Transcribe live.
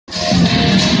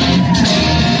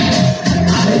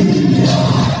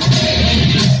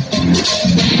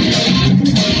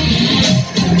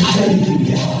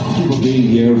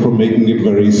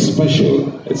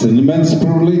special. It's an immense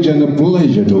privilege and a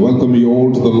pleasure to welcome you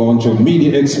all to the launch of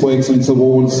Media Expo Excellence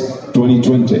Awards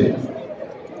 2020.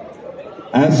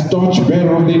 As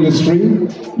torchbearer of the industry,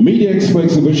 Media Expo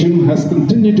exhibition has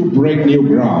continued to break new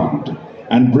ground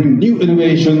and bring new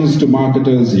innovations to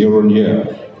marketers year on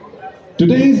year.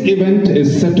 Today's event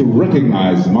is set to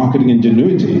recognize marketing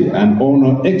ingenuity and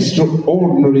honor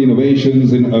extraordinary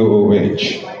innovations in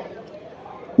OOH.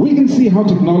 We can see how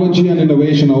technology and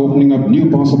innovation are opening up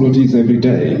new possibilities every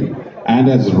day. And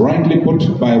as rightly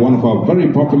put by one of our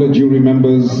very popular jury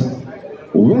members,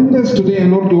 vendors today are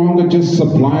no longer just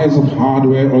suppliers of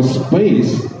hardware or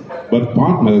space, but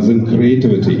partners in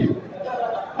creativity.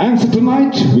 And so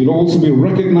tonight, we'll also be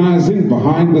recognizing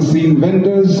behind-the-scene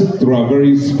vendors through our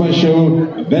very special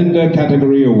Vendor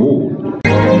Category Award.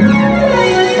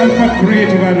 Kalpak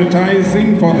Creative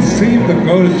Advertising for the Save the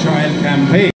Girl Child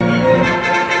campaign.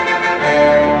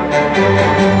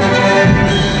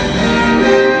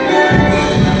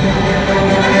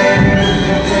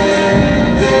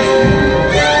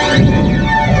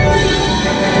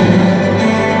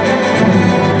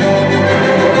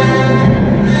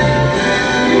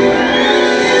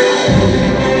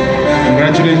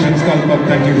 Congratulations, Kalpak.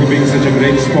 Thank you for being such a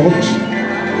great sport.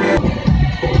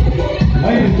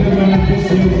 Ladies and gentlemen,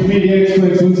 this is Media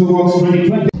Expo Excellence Awards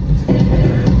 2020.